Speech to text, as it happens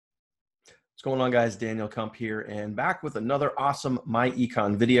What's going on, guys? Daniel Kump here, and back with another awesome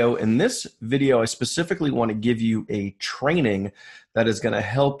myEcon video. In this video, I specifically want to give you a training that is going to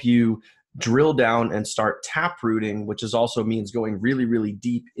help you drill down and start taprooting, which is also means going really, really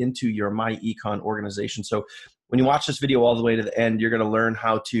deep into your myEcon organization. So when you watch this video all the way to the end, you're going to learn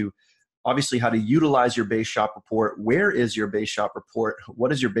how to utilize your BaseShop report. Where is your BaseShop report? What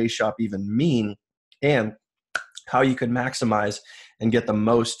does your BaseShop even mean? And how you can maximize and get the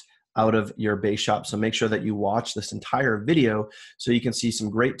most out of your BaseShop. So make sure that you watch this entire video so you can see some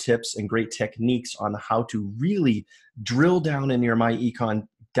great tips and great techniques on how to really drill down in your myEcon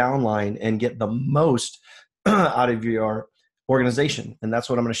downline and get the most out of your organization. And that's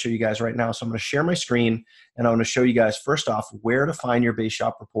what I'm going to show you guys right now. So I'm going to share my screen and I'm going to show you guys first off where to find your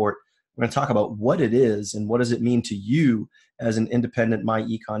BaseShop report. We're going to talk about what it is and what does it mean to you as an independent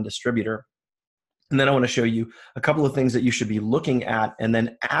myEcon distributor. And then I want to show you a couple of things that you should be looking at, and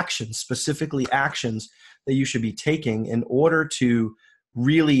then actions, specifically actions that you should be taking in order to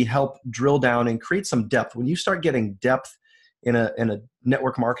really help drill down and create some depth. When you start getting depth in a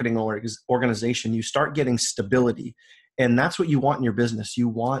network marketing organization, you start getting stability. And that's what you want in your business. You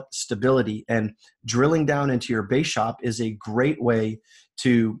want stability, and drilling down into your BaseShop is a great way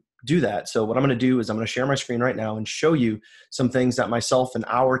to do that. So what I'm going to do is I'm going to share my screen right now and show you some things that myself and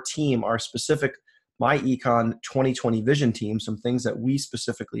our team, our specific myEcon 2020 vision team, some things that we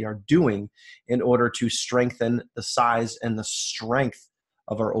specifically are doing in order to strengthen the size and the strength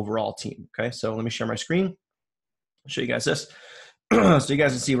of our overall team. Okay, so let me share my screen. I'll show you guys this. So you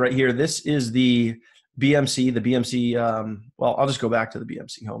guys can see right here, this is the BMC, well, I'll just go back to the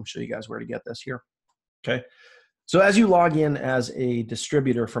BMC home, show you guys where to get this here. Okay, so as you log in as a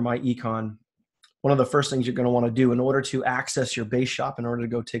distributor for myEcon, one of the first things you're going to want to do in order to access your BaseShop, in order to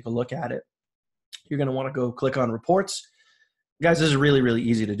go take a look at it, you're going to want to go click on reports. Guys, this is really, really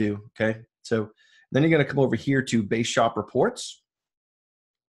easy to do, okay? So then you're going to come over here to BaseShop reports,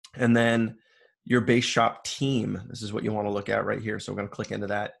 and then your BaseShop team. This is what you want to look at right here. So we're going to click into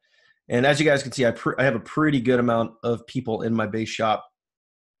that. And as you guys can see, I have a pretty good amount of people in my BaseShop,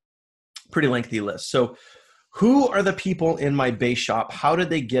 pretty lengthy list. So who are the people in my BaseShop? How did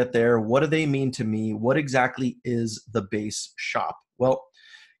they get there? What do they mean to me? What exactly is the BaseShop? Well,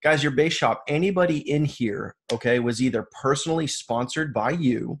 guys, your BaseShop, anybody in here, okay, was either personally sponsored by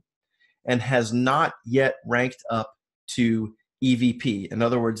you and has not yet ranked up to EVP. In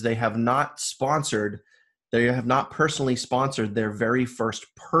other words, they have not personally sponsored their very first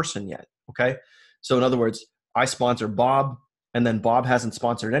person yet, okay? So in other words, I sponsor Bob, and then Bob hasn't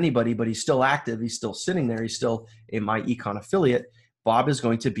sponsored anybody, but he's still active. He's still sitting there. He's still a myEcon affiliate. Bob is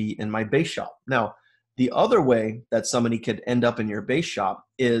going to be in my BaseShop. Now, the other way that somebody could end up in your BaseShop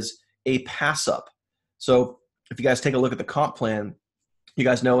is a pass up. So if you guys take a look at the comp plan, you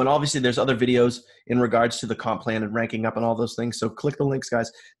guys know, and obviously there's other videos in regards to the comp plan and ranking up and all those things. So click the links, guys,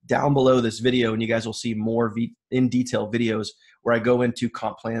 down below this video, and you guys will see more in detail videos where I go into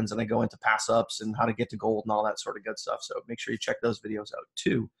comp plans and I go into pass ups and how to get to gold and all that sort of good stuff. So make sure you check those videos out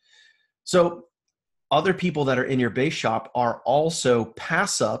too. So other people that are in your BaseShop are also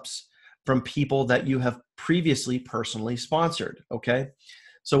pass ups from people that you have previously personally sponsored, okay?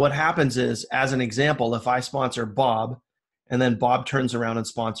 So what happens is, as an example, if I sponsor Bob and then Bob turns around and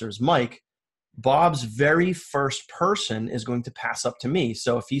sponsors Mike, Bob's very first person is going to pass up to me.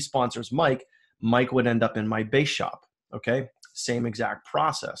 So if he sponsors Mike, Mike would end up in my BaseShop, okay? Same exact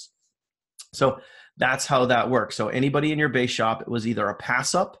process. So that's how that works. So anybody in your BaseShop, it was either a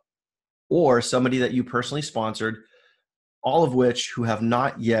pass up or somebody that you personally sponsored, all of which who have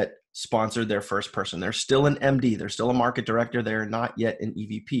not yet sponsored their first person. They're still an MD. They're still a market director. They're not yet an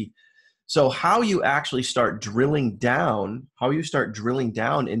EVP. So how you actually start drilling down,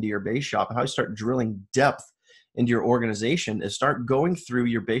 into your BaseShop, and how you start drilling depth into your organization is start going through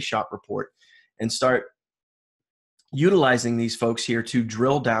your BaseShop report and start utilizing these folks here to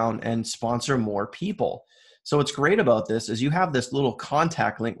drill down and sponsor more people. So what's great about this is you have this little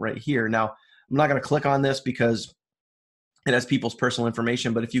contact link right here. Now, I'm not going to click on this because it has people's personal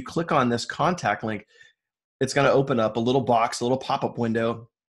information, but if you click on this contact link, it's going to open up a little box, a little pop-up window,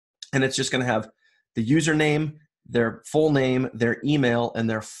 and it's just going to have the username, their full name, their email, and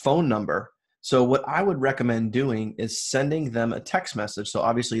their phone number. So what I would recommend doing is sending them a text message. So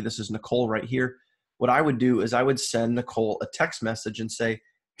obviously this is Nicole right here. What I would do is I would send Nicole a text message and say,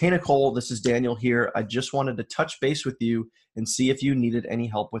 hey, Nicole, this is Daniel here. I just wanted to touch base with you and see if you needed any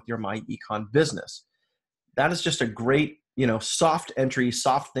help with your myEcon business. That is just a great, soft entry,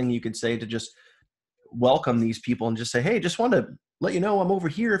 soft thing you could say to just welcome these people and just say, hey, just want to let you know I'm over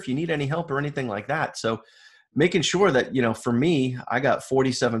here if you need any help or anything like that. So making sure that, for me, I got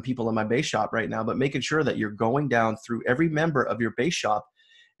 47 people in my base shop right now, but making sure that you're going down through every member of your base shop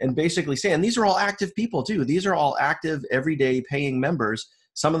and basically saying, these are all active people too. These are all active, everyday paying members.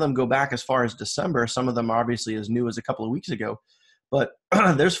 Some of them go back as far as December. Some of them are obviously as new as a couple of weeks ago. But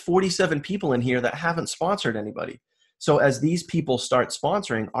there's 47 people in here that haven't sponsored anybody. So as these people start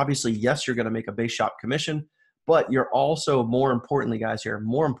sponsoring, obviously, yes, you're going to make a base shop commission, but you're also, more importantly, guys,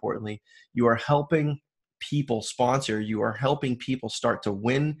 you are helping people sponsor. You are helping people start to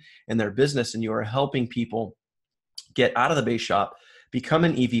win in their business, and you are helping people get out of the base shop, become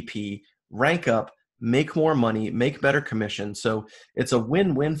an EVP, rank up, make more money, make better commission. So it's a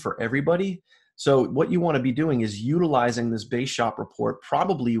win-win for everybody. So what you want to be doing is utilizing this base shop report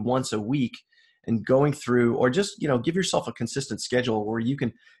probably once a week and going through, or just, give yourself a consistent schedule where you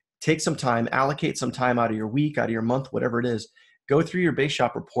can take some time, allocate some time out of your week, out of your month, whatever it is, go through your base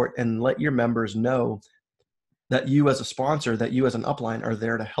shop report and let your members know that you as a sponsor, that you as an upline are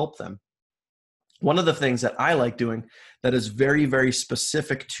there to help them. One of the things that I like doing that is very, very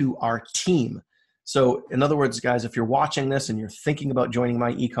specific to our team. So in other words, guys, if you're watching this and you're thinking about joining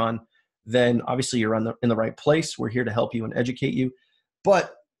myEcon, then obviously you're in the right place. We're here to help you and educate you.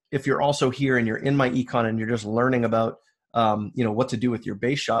 But if you're also here and you're in myEcon and you're just learning about what to do with your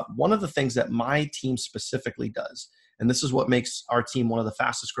base shop, one of the things that my team specifically does, and this is what makes our team one of the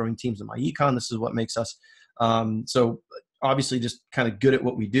fastest growing teams in myEcon. This is what makes us so obviously just kind of good at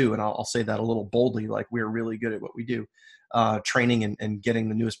what we do. And I'll say that a little boldly, like we're really good at what we do, training and getting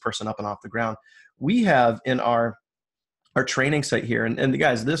the newest person up and off the ground. We have in our training site here, and the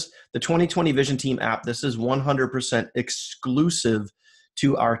guys, the 2020 Vision Team app, this is 100% exclusive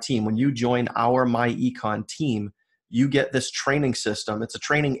to our team. When you join our myEcon team, you get this training system. It's a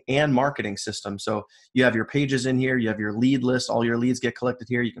training and marketing system. So you have your pages in here, you have your lead list, all your leads get collected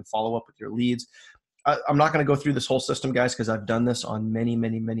here. You can follow up with your leads. I'm not going to go through this whole system, guys, because I've done this on many,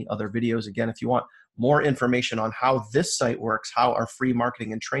 many, many other videos. Again, if you want more information on how this site works, how our free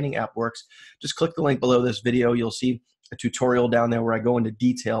marketing and training app works, just click the link below this video. You'll see a tutorial down there where I go into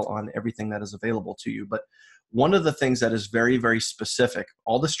detail on everything that is available to you. But one of the things that is very, very specific,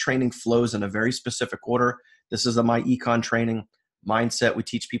 all this training flows in a very specific order. This is a myEcon training, mindset. We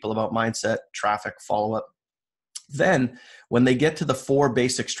teach people about mindset, traffic, follow-up. Then when they get to the 4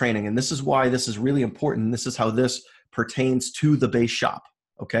 basics training, and this is why this is really important, this is how this pertains to the base shop,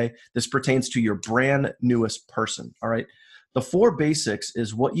 okay? This pertains to your brand newest person, all right? The 4 basics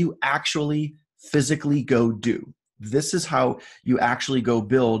is what you actually physically go do. This is how you actually go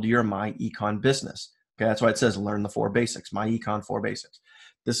build your myEcon business, okay? That's why it says learn the 4 basics, myEcon 4 basics.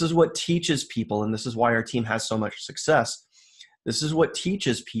 This is what teaches people, and this is why our team has so much success. This is what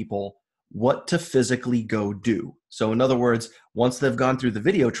teaches people what to physically go do. So in other words, once they've gone through the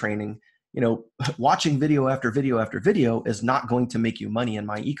video training, watching video after video after video is not going to make you money in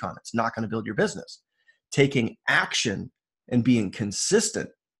myEcon. It's not going to build your business. Taking action and being consistent,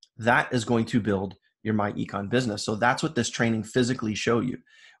 that is going to build your myEcon business. So that's what this training physically show you.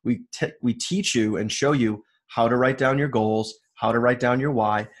 We teach you and show you how to write down your goals, how to write down your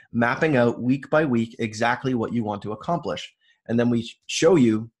why, mapping out week by week exactly what you want to accomplish. And then we show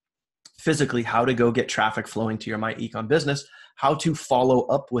you physically how to go get traffic flowing to your myEcon business, how to follow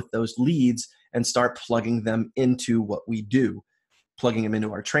up with those leads and start plugging them into what we do, plugging them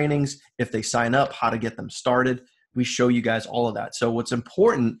into our trainings. If they sign up, how to get them started. We show you guys all of that. So what's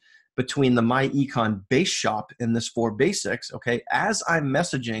important between the myEcon base shop and this 4 basics, okay, as I'm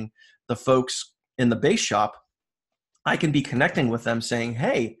messaging the folks in the base shop, I can be connecting with them saying,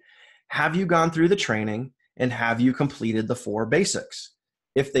 hey, have you gone through the training and have you completed the 4 basics?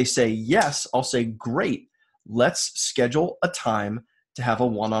 If they say yes, I'll say, great, let's schedule a time to have a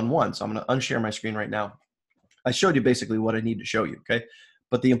one-on-one. So I'm going to unshare my screen right now. I showed you basically what I need to show you, okay?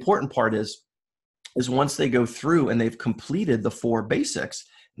 But the important part is once they go through and they've completed the 4 basics,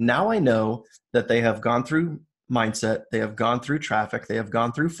 now I know that they have gone through mindset, they have gone through traffic, they have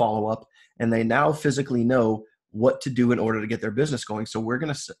gone through follow-up, and they now physically know what to do in order to get their business going. So we're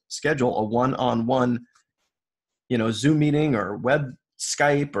going to schedule a one-on-one, Zoom meeting or web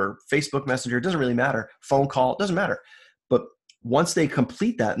Skype or Facebook Messenger, it doesn't really matter, phone call, it doesn't matter. But once they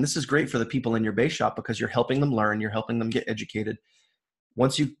complete that, and this is great for the people in your base shop because you're helping them learn, you're helping them get educated.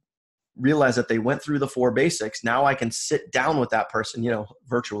 Once you realize that they went through the 4 basics, now I can sit down with that person,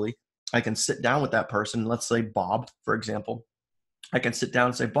 virtually. I can sit down with that person, let's say Bob, for example. I can sit down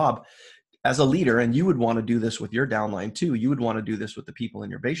and say, Bob, as a leader, and you would want to do this with your downline too, you would want to do this with the people in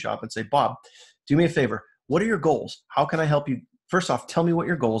your base shop and say, Bob, do me a favor. What are your goals? How can I help you first off, tell me what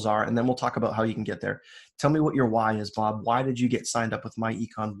your goals are, and then we'll talk about how you can get there. Tell me what your why is, Bob. Why did you get signed up with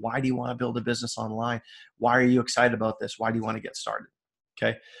myEcon? Why do you want to build a business online? Why are you excited about this? Why do you want to get started?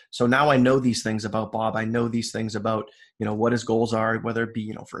 Okay. So now I know these things about Bob. I know these things about, what his goals are, whether it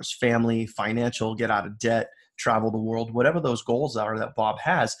be, for his family, financial, get out of debt, travel the world, whatever those goals are that Bob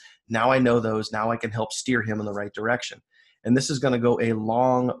has. Now I know those. Now I can help steer him in the right direction. And this is going to go a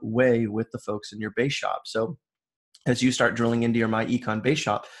long way with the folks in your base shop. So as you start drilling into your myEcon base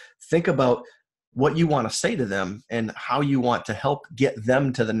shop, think about what you want to say to them and how you want to help get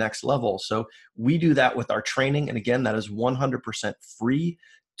them to the next level. So we do that with our training. And again, that is 100% free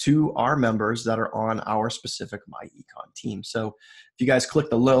to our members that are on our specific myEcon team. So if you guys click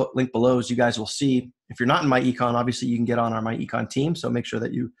the link below, as you guys will see, if you're not in myEcon, obviously you can get on our myEcon team. So make sure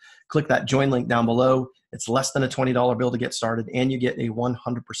that you click that join link down below. It's less than a $20 bill to get started, and you get a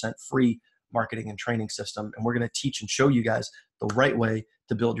 100% free marketing and training system. And we're going to teach and show you guys the right way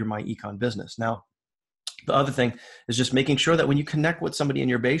to build your myEcon business. Now, the other thing is just making sure that when you connect with somebody in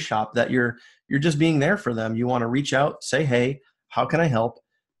your base shop, that you're just being there for them. You want to reach out, say, hey, how can I help?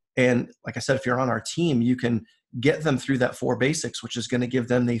 And like I said, if you're on our team, you can get them through that 4 basics, which is going to give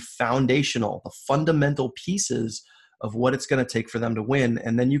them the fundamental pieces of what it's going to take for them to win.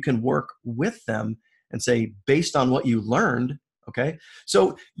 And then you can work with them and say, based on what you learned, okay?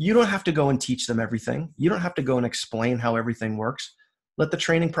 So you don't have to go and teach them everything. You don't have to go and explain how everything works. Let the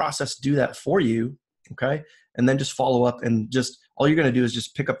training process do that for you, okay? And then just follow up, and just all you're going to do is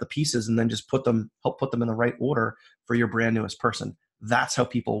just pick up the pieces and then just help put them in the right order for your brand newest person. That's how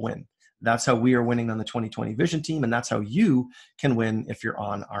people win. That's how we are winning on the 2020 Vision team, and that's how you can win if you're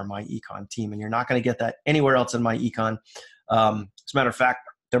on our myEcon team. And you're not going to get that anywhere else in myEcon. As a matter of fact,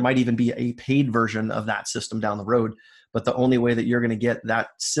 there might even be a paid version of that system down the road, but the only way that you're going to get that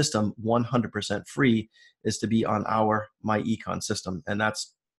system 100% free is to be on our myEcon system. And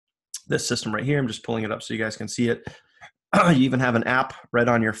that's this system right here. I'm just pulling it up so you guys can see it. You even have an app right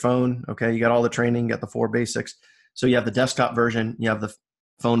on your phone. Okay. You got all the training, you got the 4 basics. So you have the desktop version, you have the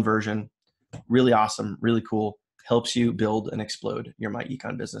phone version. Really awesome, really cool. Helps you build and explode your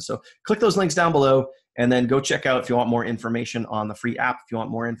myEcon business. So click those links down below, and then go check out if you want more information on the free app. If you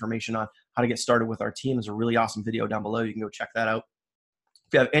want more information on how to get started with our team, there's a really awesome video down below. You can go check that out.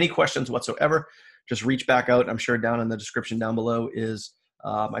 If you have any questions whatsoever, just reach back out. I'm sure down in the description down below is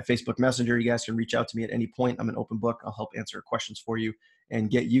my Facebook Messenger. You guys can reach out to me at any point. I'm an open book. I'll help answer questions for you and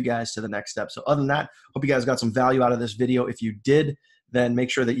get you guys to the next step. So other than that, hope you guys got some value out of this video. If you did, then make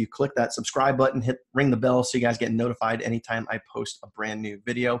sure that you click that subscribe button, ring the bell so you guys get notified anytime I post a brand new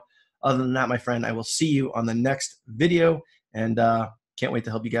video. Other than that, my friend, I will see you on the next video, and can't wait to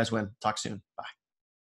help you guys win. Talk soon. Bye.